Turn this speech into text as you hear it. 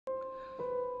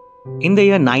In the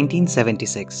year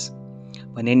 1976,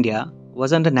 when India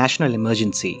was under national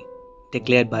emergency,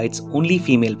 declared by its only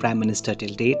female Prime Minister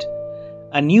till date,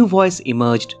 a new voice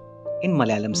emerged in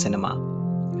Malayalam cinema.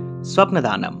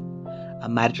 Swapnadanam, a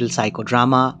marital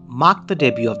psychodrama, marked the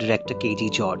debut of director K.G.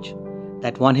 George,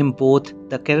 that won him both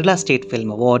the Kerala State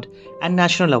Film Award and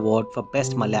National Award for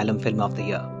Best Malayalam Film of the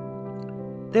Year.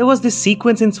 There was this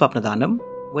sequence in Swapnadanam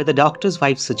where the doctor's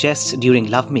wife suggests during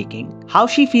lovemaking how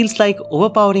she feels like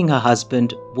overpowering her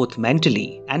husband both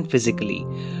mentally and physically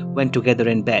when together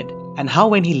in bed, and how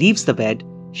when he leaves the bed,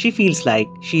 she feels like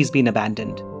she's been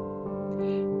abandoned.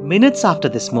 Minutes after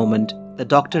this moment, the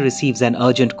doctor receives an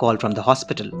urgent call from the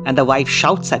hospital and the wife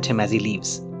shouts at him as he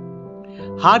leaves.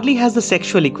 Hardly has the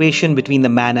sexual equation between the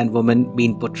man and woman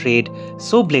been portrayed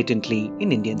so blatantly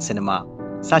in Indian cinema,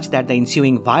 such that the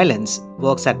ensuing violence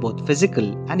works at both physical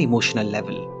and emotional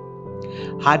level.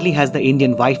 Hardly has the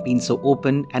Indian wife been so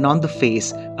open and on the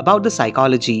face about the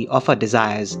psychology of her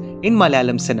desires in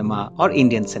Malayalam cinema or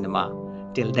Indian cinema,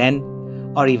 till then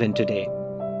or even today.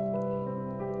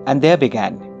 And there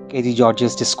began K.G.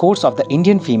 George's discourse of the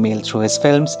Indian female through his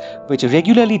films, which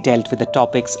regularly dealt with the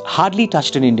topics hardly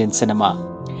touched in Indian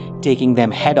cinema, taking them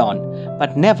head-on,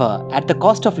 but never at the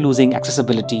cost of losing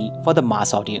accessibility for the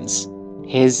mass audience.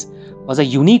 His was a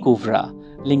unique oeuvre,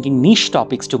 linking niche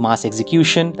topics to mass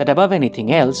execution that above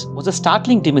anything else was a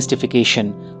startling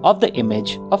demystification of the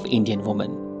image of Indian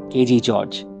woman. K.G.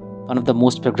 George, one of the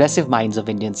most progressive minds of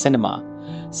Indian cinema,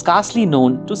 scarcely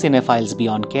known to cinephiles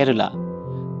beyond Kerala,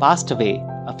 passed away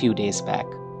a few days back.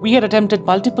 We had attempted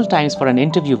multiple times for an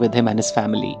interview with him and his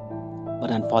family,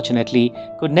 but unfortunately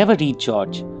could never reach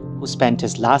George, who spent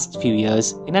his last few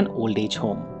years in an old age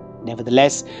home.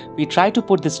 Nevertheless, we tried to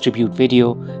put this tribute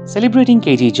video celebrating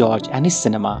K.G. George and his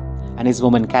cinema, and his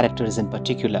woman characters in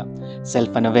particular,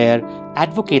 self-unaware,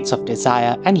 advocates of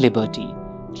desire and liberty,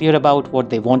 clear about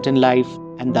what they want in life,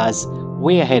 and thus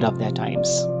way ahead of their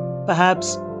times.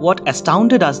 Perhaps what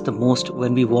astounded us the most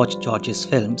when we watched George's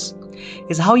films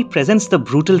is how he presents the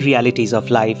brutal realities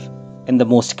of life in the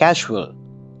most casual,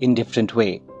 indifferent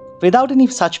way, without any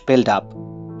such build-up,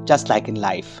 just like in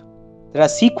life. There are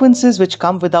sequences which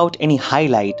come without any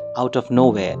highlight out of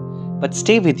nowhere, but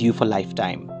stay with you for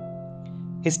lifetime.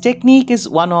 His technique is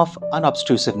one of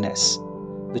unobtrusiveness,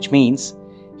 which means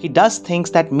he does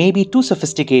things that may be too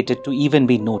sophisticated to even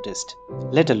be noticed,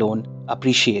 let alone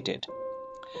appreciated,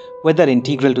 whether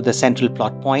integral to the central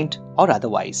plot point or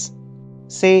otherwise.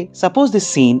 Say, suppose this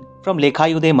scene from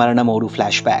Lekhayude Maranamoru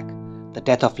flashback, the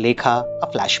death of Lekha, a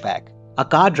flashback. A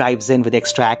car drives in with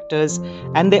extra actors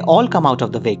and they all come out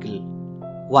of the vehicle,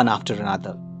 one after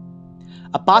another.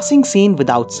 A passing scene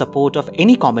without support of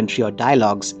any commentary or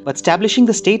dialogues, but establishing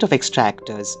the state of extra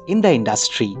actors in the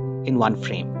industry in one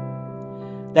frame.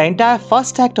 The entire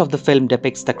first act of the film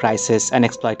depicts the crisis and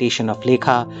exploitation of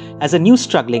Lekha as a new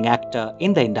struggling actor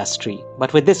in the industry.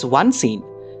 But with this one scene,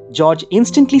 George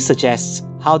instantly suggests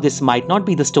how this might not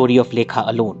be the story of Lekha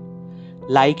alone,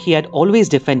 like he had always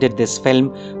defended this film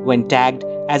when tagged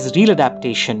as real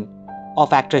adaptation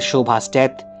of actress Shobha's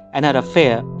death and her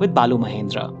affair with Balu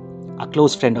Mahendra, a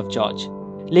close friend of George.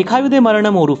 Lekhayude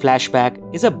Maranamoru flashback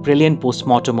is a brilliant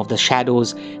post-mortem of the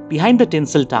shadows behind the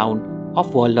tinsel town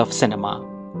of world of cinema,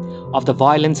 of the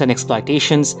violence and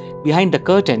exploitations behind the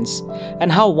curtains, and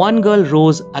how one girl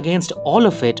rose against all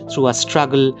of it through a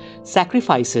struggle,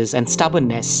 sacrifices and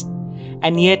stubbornness,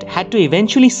 and yet had to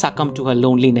eventually succumb to her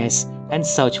loneliness and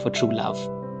search for true love.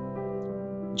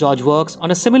 George works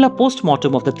on a similar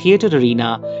post-mortem of the theatre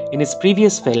arena in his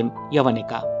previous film,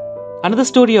 Yavanika, another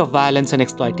story of violence and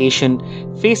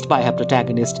exploitation faced by her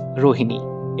protagonist, Rohini.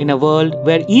 In a world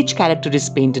where each character is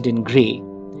painted in grey,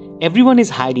 everyone is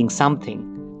hiding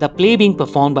something. The play being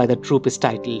performed by the troupe is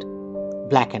titled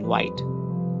Black and White.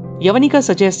 Yavanika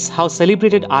suggests how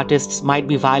celebrated artists might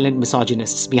be violent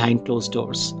misogynists behind closed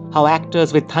doors, how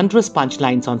actors with thunderous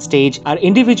punchlines on stage are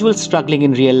individuals struggling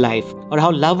in real life, or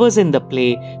how lovers in the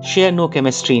play share no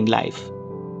chemistry in life.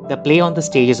 The play on the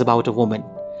stage is about a woman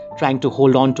trying to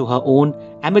hold on to her own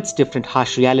amidst different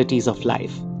harsh realities of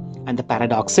life. And the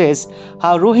paradox is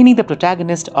how Rohini, the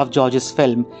protagonist of George's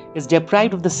film, is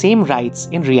deprived of the same rights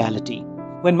in reality.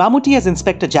 When Mammootty as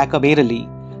Inspector Jacob Airely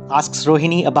asks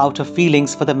Rohini about her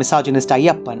feelings for the misogynist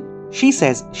Ayyappan, she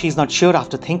says she's not sure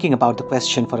after thinking about the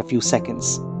question for a few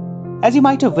seconds. As you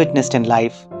might have witnessed in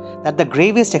life, that the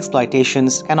gravest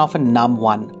exploitations can often numb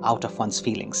one out of one's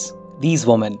feelings. These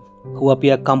women, who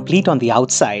appear complete on the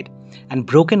outside and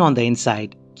broken on the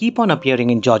inside, keep on appearing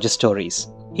in George's stories.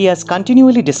 He has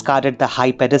continually discarded the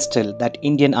high pedestal that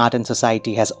Indian art and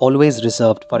society has always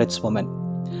reserved for its women,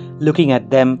 looking at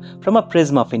them from a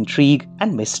prism of intrigue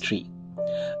and mystery.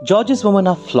 George's women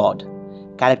are flawed,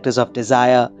 characters of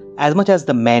desire as much as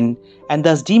the men, and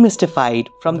thus demystified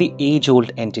from the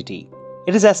age-old entity.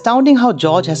 It is astounding how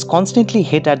George has constantly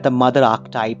hit at the mother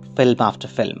archetype film after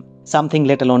film. Something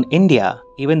let alone India,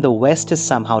 even the West is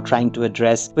somehow trying to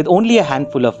address with only a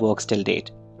handful of works till date.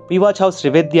 We watch how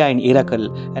Srividya in Irakal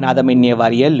and Adaminye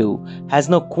Variyallu has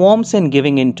no qualms in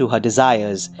giving in to her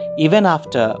desires, even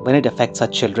after when it affects her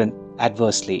children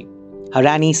adversely. Her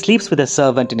Rani sleeps with a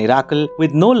servant in Irakal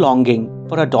with no longing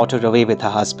for her daughter away with her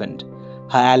husband.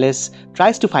 Her Alice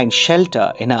tries to find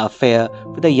shelter in her affair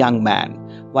with a young man,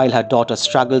 while her daughter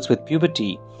struggles with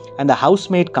puberty and the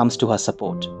housemaid comes to her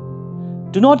support.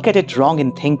 Do not get it wrong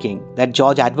in thinking that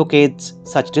George advocates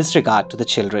such disregard to the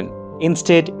children.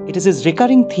 Instead, it is his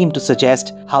recurring theme to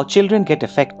suggest how children get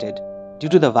affected due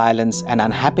to the violence and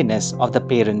unhappiness of the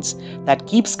parents that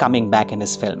keeps coming back in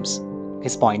his films.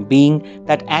 His point being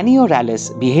that Annie or Alice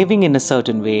behaving in a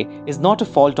certain way is not a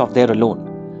fault of their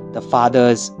alone. The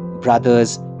fathers,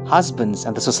 brothers, husbands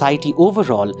and the society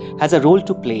overall has a role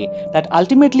to play that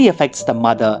ultimately affects the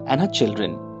mother and her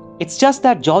children. It's just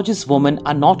that George's women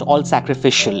are not all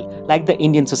sacrificial like the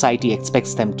Indian society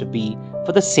expects them to be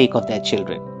for the sake of their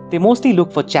children. They mostly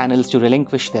look for channels to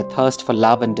relinquish their thirst for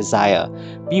love and desire,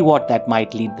 be what that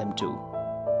might lead them to.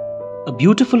 A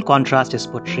beautiful contrast is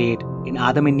portrayed in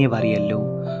Adaminye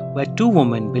Variyallu, where two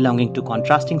women belonging to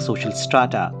contrasting social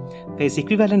strata face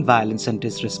equivalent violence and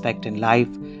disrespect in life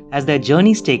as their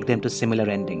journeys take them to similar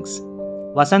endings.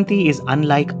 Vasanti is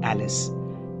unlike Alice,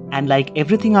 and like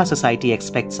everything our society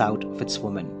expects out of its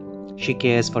woman. She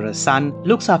cares for her son,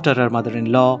 looks after her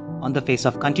mother-in-law on the face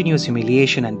of continuous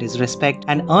humiliation and disrespect,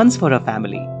 and earns for her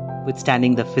family,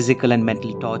 withstanding the physical and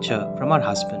mental torture from her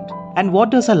husband. And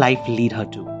what does her life lead her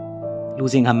to?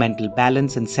 Losing her mental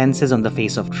balance and senses on the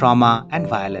face of trauma and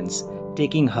violence,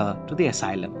 taking her to the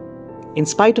asylum. In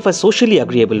spite of her socially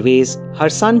agreeable ways, her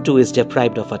son too is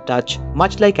deprived of her touch,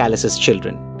 much like Alice's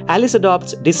children. Alice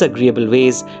adopts disagreeable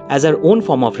ways as her own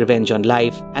form of revenge on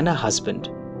life and her husband.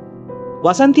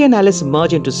 Vasanti and Alice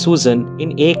merge into Susan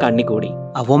in A. Karnigodi,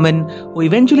 a woman who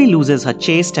eventually loses her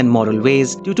chaste and moral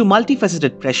ways due to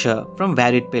multifaceted pressure from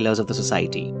varied pillars of the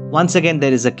society. Once again,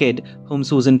 there is a kid whom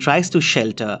Susan tries to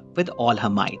shelter with all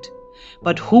her might.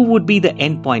 But who would be the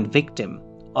endpoint victim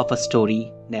of a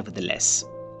story nevertheless?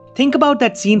 Think about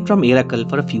that scene from Irakal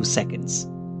for a few seconds,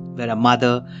 where a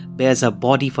mother bears her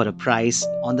body for a price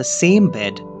on the same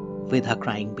bed with her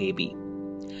crying baby.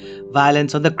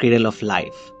 Violence on the cradle of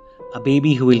life. A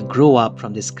baby who will grow up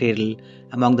from this cradle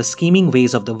among the scheming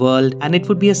ways of the world, and it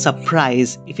would be a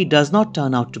surprise if he does not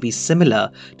turn out to be similar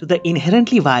to the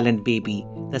inherently violent baby,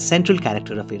 the central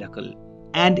character of Irakal.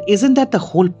 And isn't that the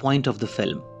whole point of the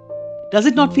film? Does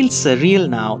it not feel surreal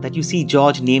now that you see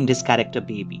George named his character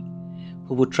Baby,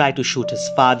 who would try to shoot his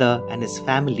father and his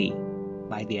family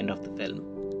by the end of the film?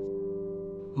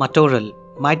 Matoral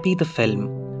might be the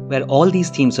film where all these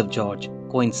themes of George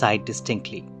coincide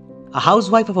distinctly. A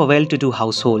housewife of a well-to-do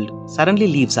household suddenly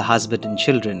leaves her husband and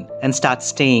children and starts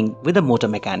staying with a motor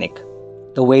mechanic.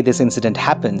 The way this incident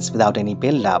happens without any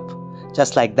build-up,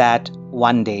 just like that,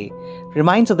 one day,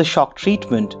 reminds of the shock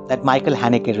treatment that Michael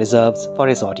Haneke reserves for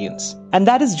his audience. And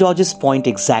that is George's point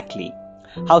exactly.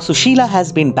 How Sushila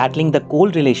has been battling the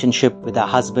cold relationship with her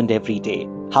husband every day.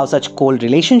 How such cold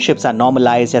relationships are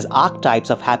normalized as archetypes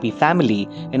of happy family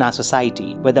in our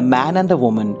society, where the man and the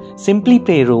woman simply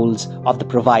play roles of the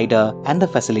provider and the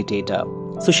facilitator.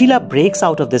 Sushila breaks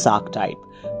out of this archetype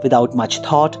without much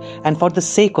thought, and for the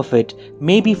sake of it,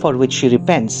 maybe for which she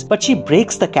repents, but she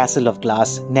breaks the castle of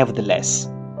glass nevertheless.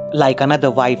 Like another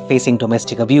wife facing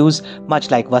domestic abuse, much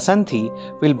like Vasanti,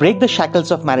 will break the shackles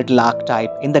of marital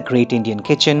archetype in the Great Indian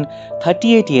Kitchen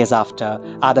 38 years after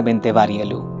Adaminye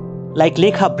Variyallu. Like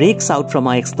Lekha breaks out from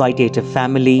her exploitative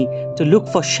family to look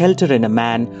for shelter in a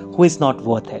man who is not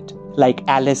worth it. Like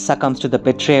Alice succumbs to the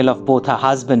betrayal of both her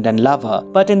husband and lover,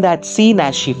 but in that scene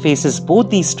as she faces both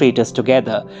these traitors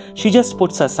together, she just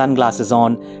puts her sunglasses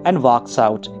on and walks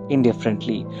out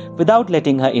indifferently, without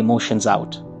letting her emotions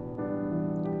out.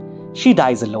 She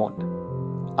dies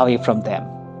alone, away from them.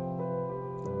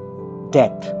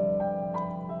 Death.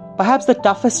 Perhaps the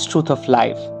toughest truth of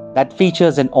life that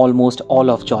features in almost all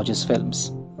of George's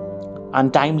films.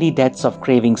 Untimely deaths of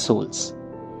craving souls.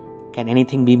 Can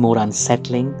anything be more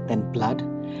unsettling than blood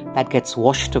that gets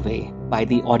washed away by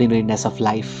the ordinariness of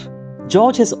life?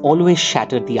 George has always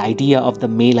shattered the idea of the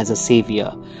male as a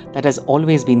savior that has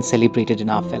always been celebrated in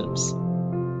our films.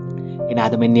 In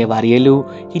Adaminye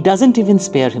Variyallu, he doesn't even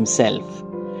spare himself,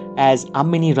 as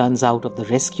Ammini runs out of the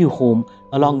rescue home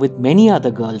along with many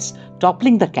other girls,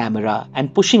 toppling the camera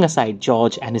and pushing aside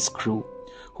George and his crew,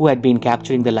 who had been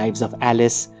capturing the lives of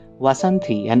Alice,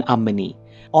 Vasanthi and Ammani,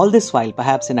 all this while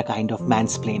perhaps in a kind of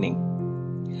mansplaining.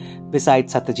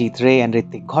 Besides Satyajit Ray and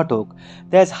Hrithik Ghatak,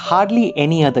 there's hardly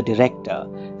any other director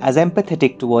as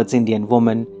empathetic towards Indian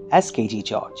women as K.G.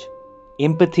 George.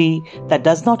 Empathy that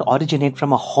does not originate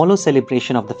from a hollow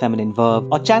celebration of the feminine verve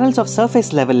or channels of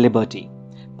surface-level liberty,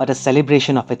 but a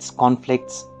celebration of its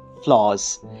conflicts,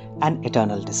 flaws, and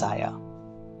eternal desire.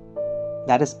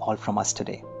 That is all from us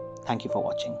today. Thank you for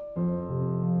watching.